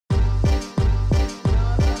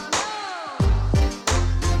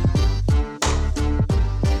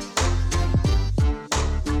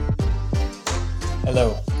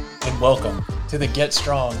Welcome to the Get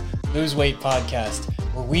Strong, Lose Weight podcast,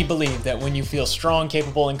 where we believe that when you feel strong,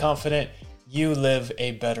 capable, and confident, you live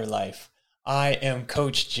a better life. I am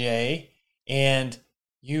Coach Jay, and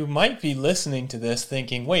you might be listening to this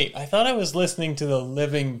thinking, wait, I thought I was listening to the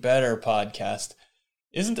Living Better podcast.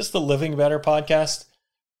 Isn't this the Living Better podcast?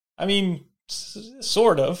 I mean,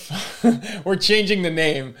 sort of. We're changing the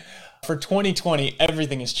name. For 2020,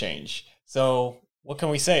 everything has changed. So what can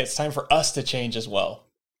we say? It's time for us to change as well.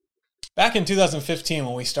 Back in 2015,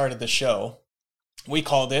 when we started the show, we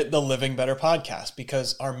called it the Living Better podcast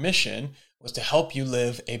because our mission was to help you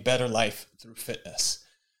live a better life through fitness.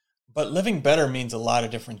 But living better means a lot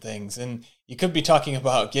of different things. And you could be talking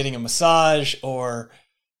about getting a massage or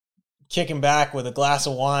kicking back with a glass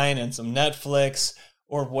of wine and some Netflix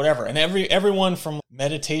or whatever. And everyone from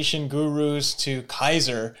meditation gurus to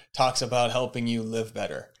Kaiser talks about helping you live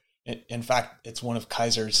better. In fact, it's one of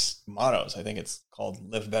Kaiser's mottos. I think it's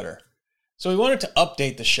called Live Better. So we wanted to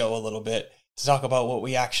update the show a little bit to talk about what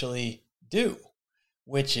we actually do,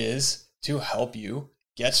 which is to help you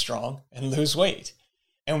get strong and lose weight.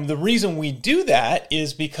 And the reason we do that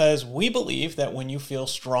is because we believe that when you feel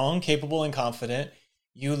strong, capable, and confident,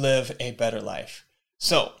 you live a better life.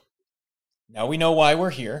 So now we know why we're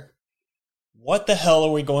here. What the hell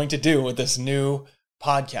are we going to do with this new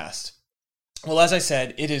podcast? Well, as I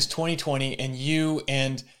said, it is 2020 and you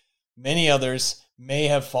and many others may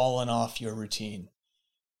have fallen off your routine.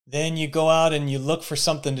 Then you go out and you look for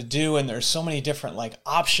something to do and there's so many different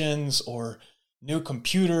options or new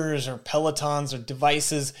computers or Pelotons or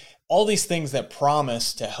devices, all these things that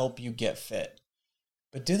promise to help you get fit.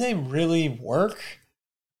 But do they really work?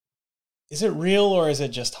 Is it real or is it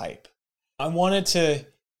just hype? I wanted to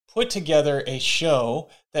put together a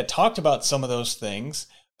show that talked about some of those things,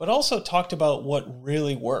 but also talked about what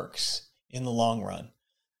really works in the long run.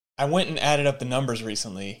 I went and added up the numbers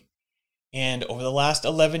recently, and over the last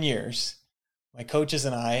 11 years, my coaches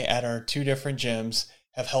and I at our two different gyms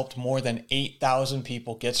have helped more than 8,000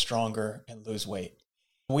 people get stronger and lose weight.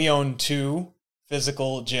 We own two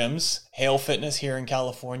physical gyms, Hale Fitness here in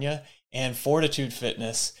California and Fortitude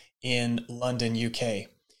Fitness in London, UK.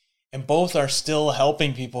 And both are still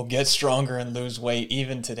helping people get stronger and lose weight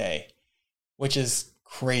even today, which is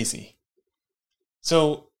crazy.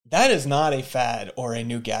 So that is not a fad or a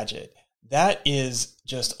new gadget. That is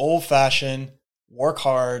just old-fashioned, work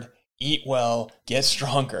hard, eat well, get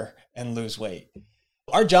stronger, and lose weight.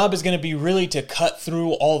 Our job is going to be really to cut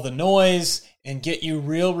through all the noise and get you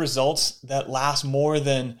real results that last more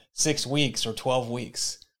than 6 weeks or 12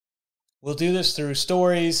 weeks. We'll do this through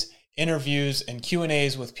stories, interviews, and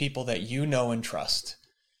Q&As with people that you know and trust.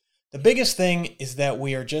 The biggest thing is that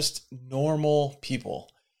we are just normal people.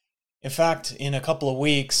 In fact, in a couple of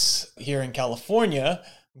weeks here in California,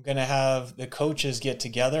 I'm going to have the coaches get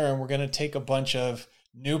together and we're going to take a bunch of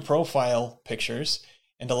new profile pictures.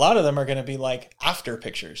 And a lot of them are going to be after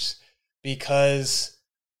pictures because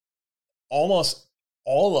almost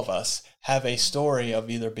all of us have a story of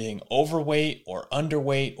either being overweight or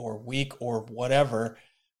underweight or weak or whatever,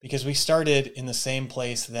 because we started in the same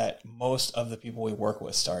place that most of the people we work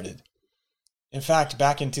with started. In fact,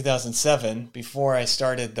 back in 2007, before I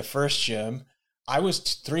started the first gym, I was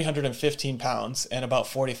 315 pounds and about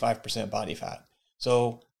 45% body fat.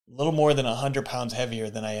 So a little more than 100 pounds heavier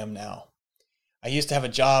than I am now. I used to have a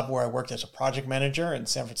job where I worked as a project manager in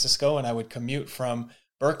San Francisco, and I would commute from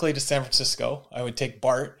Berkeley to San Francisco. I would take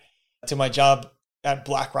BART to my job at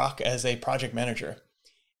BlackRock as a project manager.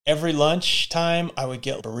 Every lunchtime, I would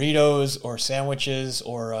get burritos or sandwiches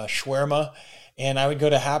or shawarma, and I would go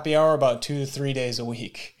to happy hour about 2 to 3 days a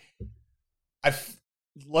week.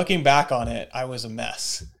 Looking back on it, I was a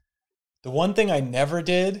mess. The one thing I never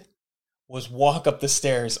did was walk up the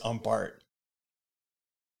stairs on BART.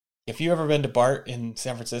 If you've ever been to BART in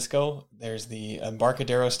San Francisco, there's the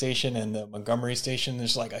Embarcadero station and the Montgomery station.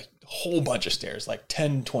 There's a whole bunch of stairs,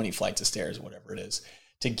 10, 20 flights of stairs, whatever it is,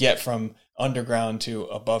 to get from underground to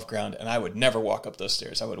above ground. And I would never walk up those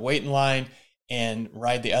stairs. I would wait in line and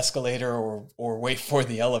ride the escalator or wait for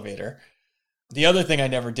the elevator. The other thing I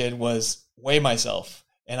never did was weigh myself,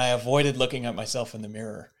 and I avoided looking at myself in the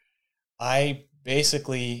mirror. I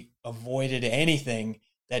basically avoided anything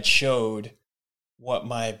that showed what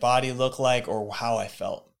my body looked like or how I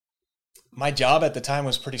felt. My job at the time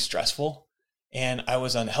was pretty stressful, and I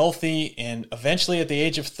was unhealthy, and eventually at the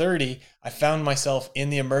age of 30, I found myself in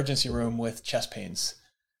the emergency room with chest pains.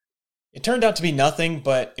 It turned out to be nothing,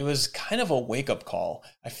 but it was kind of a wake-up call.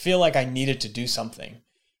 I feel like I needed to do something.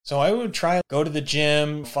 So I would go to the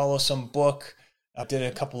gym, follow some book. I did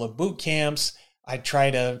a couple of boot camps. I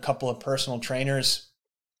tried a couple of personal trainers.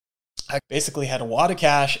 I basically had a wad of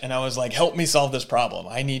cash and I was like, help me solve this problem.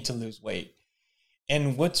 I need to lose weight.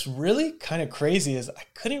 And what's really kind of crazy is I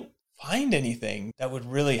couldn't find anything that would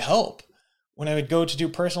really help. When I would go to do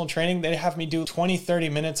personal training, they'd have me do 20, 30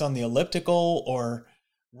 minutes on the elliptical or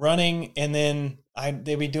running, and then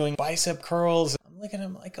they'd be doing bicep curls. I'm looking at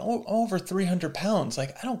them like, over 300 pounds.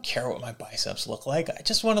 Like, I don't care what my biceps look like. I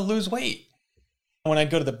just want to lose weight. When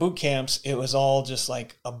I'd go to the boot camps, it was all just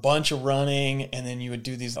like a bunch of running, and then you would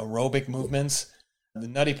do these aerobic movements. The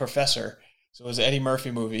Nutty Professor, so it was an Eddie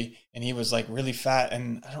Murphy movie, and he was like really fat,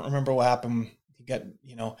 and I don't remember what happened. He got,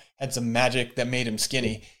 had some magic that made him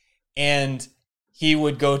skinny. And he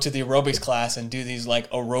would go to the aerobics class and do these like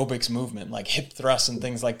aerobics movement, like hip thrusts and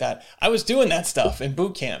things like that. I was doing that stuff in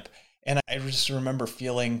boot camp. And I just remember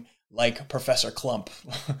feeling like Professor Clump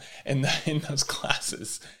in those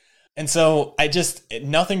classes. And so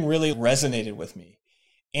nothing really resonated with me.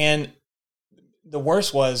 And the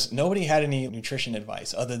worst was nobody had any nutrition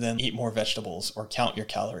advice other than eat more vegetables or count your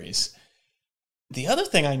calories. The other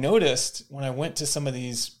thing I noticed when I went to some of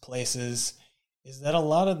these places is that a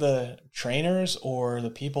lot of the trainers or the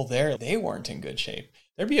people there, they weren't in good shape.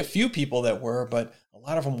 There'd be a few people that were, but a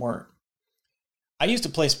lot of them weren't. I used to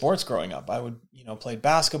play sports growing up. I would, played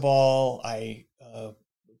basketball. I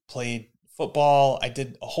played football. I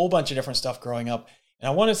did a whole bunch of different stuff growing up. And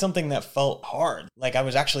I wanted something that felt hard, like I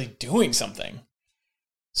was actually doing something.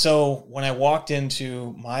 So when I walked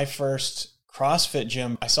into my first CrossFit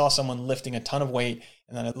gym, I saw someone lifting a ton of weight.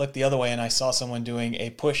 And then I looked the other way and I saw someone doing a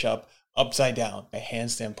push-up upside down, a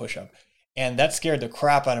handstand push-up. And that scared the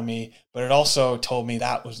crap out of me, but it also told me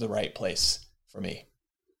that was the right place for me.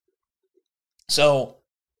 So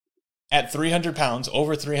at 300 pounds,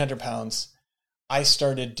 over 300 pounds, I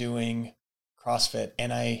started doing CrossFit,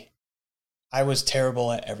 and I was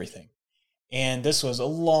terrible at everything. And this was a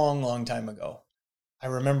long, long time ago. I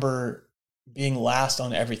remember being last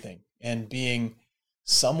on everything and being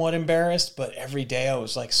somewhat embarrassed, but every day I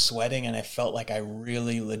was like sweating and I felt like I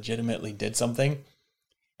really legitimately did something.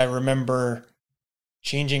 I remember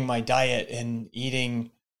changing my diet and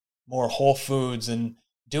eating more whole foods and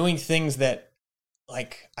doing things that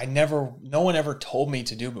no one ever told me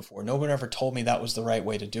to do before. No one ever told me that was the right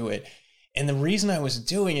way to do it. And the reason I was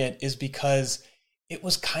doing it is because it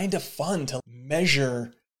was kind of fun to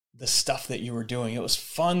measure the stuff that you were doing. It was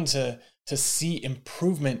fun to see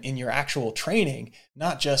improvement in your actual training,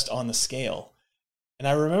 not just on the scale. And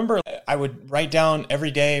I remember I would write down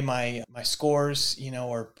every day my scores,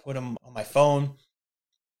 or put them on my phone.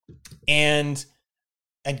 And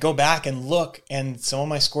I'd go back and look, and some of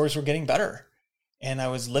my scores were getting better. And I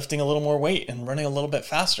was lifting a little more weight and running a little bit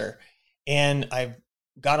faster. And I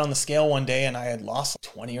got on the scale one day and I had lost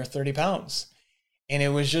 20 or 30 pounds. And it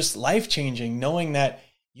was just life-changing knowing that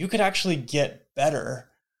you could actually get better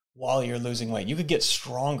while you're losing weight. You could get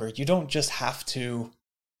stronger. You don't just have to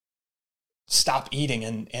stop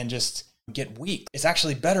eating and just get weak. It's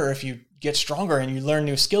actually better if you get stronger and you learn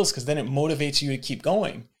new skills, because then it motivates you to keep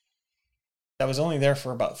going. I was only there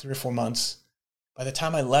for about 3 or 4 months. By the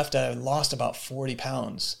time I left, I lost about 40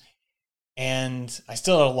 pounds. And I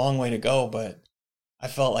still had a long way to go, but I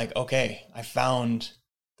felt like, okay, I found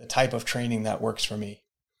the type of training that works for me.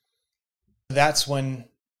 That's when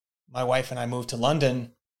my wife and I moved to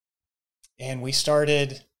London, and we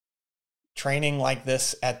started training like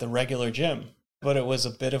this at the regular gym, but it was a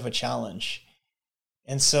bit of a challenge.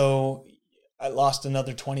 And so I lost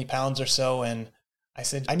another 20 pounds or so, and I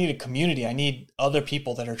said, I need a community. I need other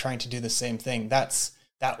people that are trying to do the same thing. That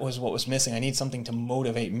was what was missing. I need something to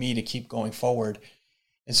motivate me to keep going forward.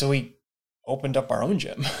 And so we opened up our own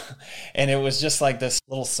gym. And it was just like this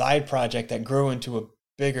little side project that grew into a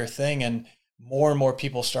bigger thing, and more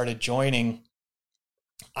people started joining.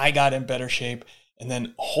 I got in better shape, and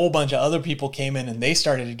then a whole bunch of other people came in and they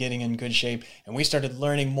started getting in good shape, and we started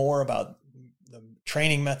learning more about the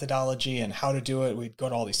training methodology and how to do it. We'd go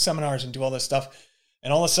to all these seminars and do all this stuff.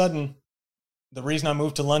 And all of a sudden, the reason I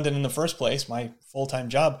moved to London in the first place, my full-time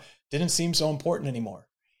job, didn't seem so important anymore.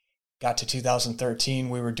 Got to 2013,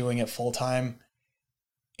 we were doing it full-time,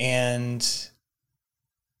 and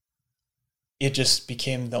it just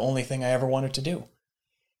became the only thing I ever wanted to do.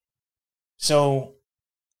 So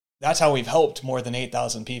that's how we've helped more than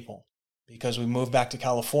 8,000 people, because we moved back to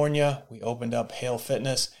California, we opened up Hale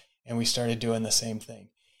Fitness, and we started doing the same thing.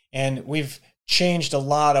 And we've changed a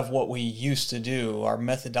lot of what we used to do. Our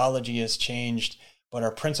methodology has changed, but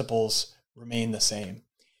our principles remain the same.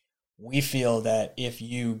 We feel that if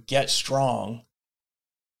you get strong,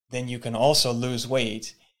 then you can also lose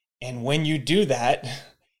weight. And when you do that,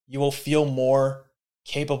 you will feel more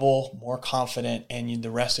capable, more confident, and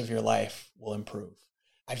the rest of your life will improve.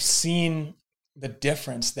 I've seen the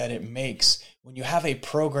difference that it makes when you have a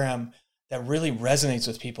program that really resonates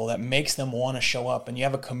with people, that makes them want to show up, and you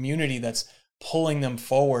have a community that's pulling them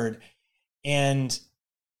forward. And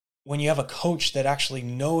when you have a coach that actually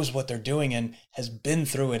knows what they're doing and has been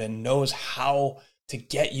through it and knows how to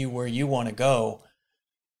get you where you want to go,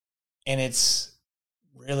 and it's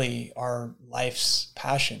really our life's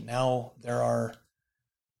passion. Now there are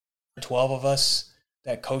 12 of us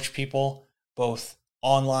that coach people, both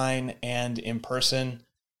online and in person,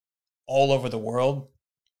 all over the world.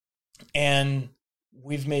 And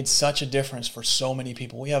we've made such a difference for so many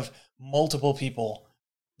people. We have multiple people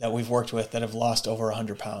that we've worked with that have lost over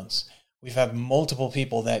 100 pounds. We've had multiple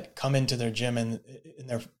people that come into their gym in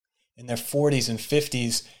their 40s and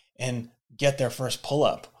 50s and get their first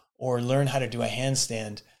pull-up or learn how to do a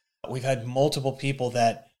handstand. We've had multiple people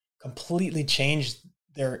that completely changed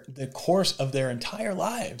the course of their entire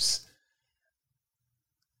lives.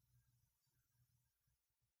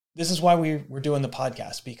 This is why we're doing the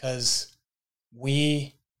podcast, because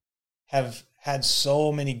we have had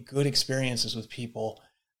so many good experiences with people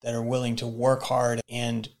that are willing to work hard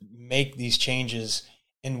and make these changes.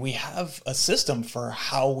 And we have a system for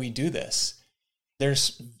how we do this.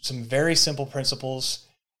 There's some very simple principles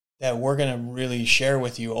that we're going to really share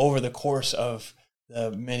with you over the course of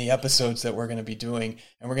the many episodes that we're going to be doing.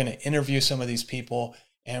 And we're going to interview some of these people,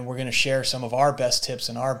 and we're going to share some of our best tips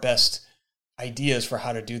and our best ideas for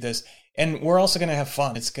how to do this. And we're also going to have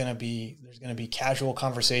fun. There's going to be casual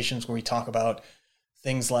conversations where we talk about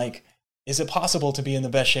things like, is it possible to be in the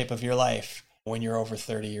best shape of your life when you're over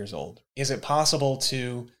 30 years old? Is it possible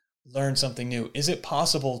to learn something new? Is it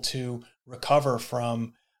possible to recover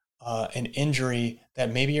from an injury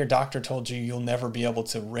that maybe your doctor told you you'll never be able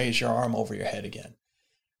to raise your arm over your head again?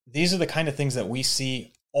 These are the kind of things that we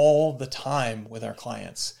see all the time with our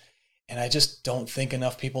clients. And I just don't think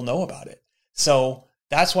enough people know about it. So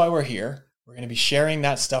that's why we're here. We're going to be sharing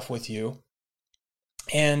that stuff with you.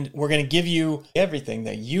 And we're going to give you everything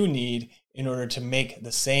that you need in order to make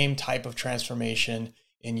the same type of transformation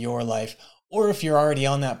in your life. Or if you're already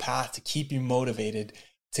on that path, to keep you motivated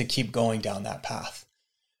to keep going down that path.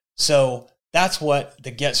 So that's what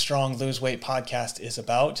the Get Strong, Lose Weight podcast is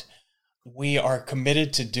about. We are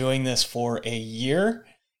committed to doing this for a year.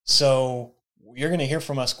 So you're going to hear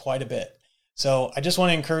from us quite a bit. So I just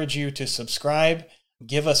want to encourage you to subscribe,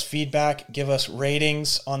 give us feedback, give us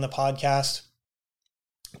ratings on the podcast,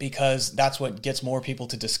 because that's what gets more people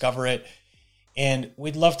to discover it. And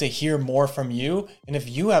we'd love to hear more from you. And if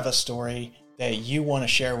you have a story that you want to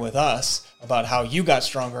share with us about how you got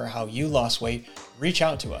stronger, how you lost weight, reach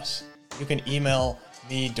out to us. You can email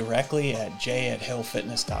me directly at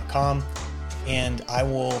j@hillfitness.com, and I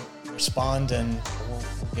will respond and we'll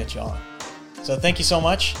get you on. So thank you so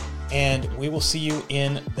much, and we will see you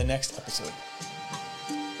in the next episode.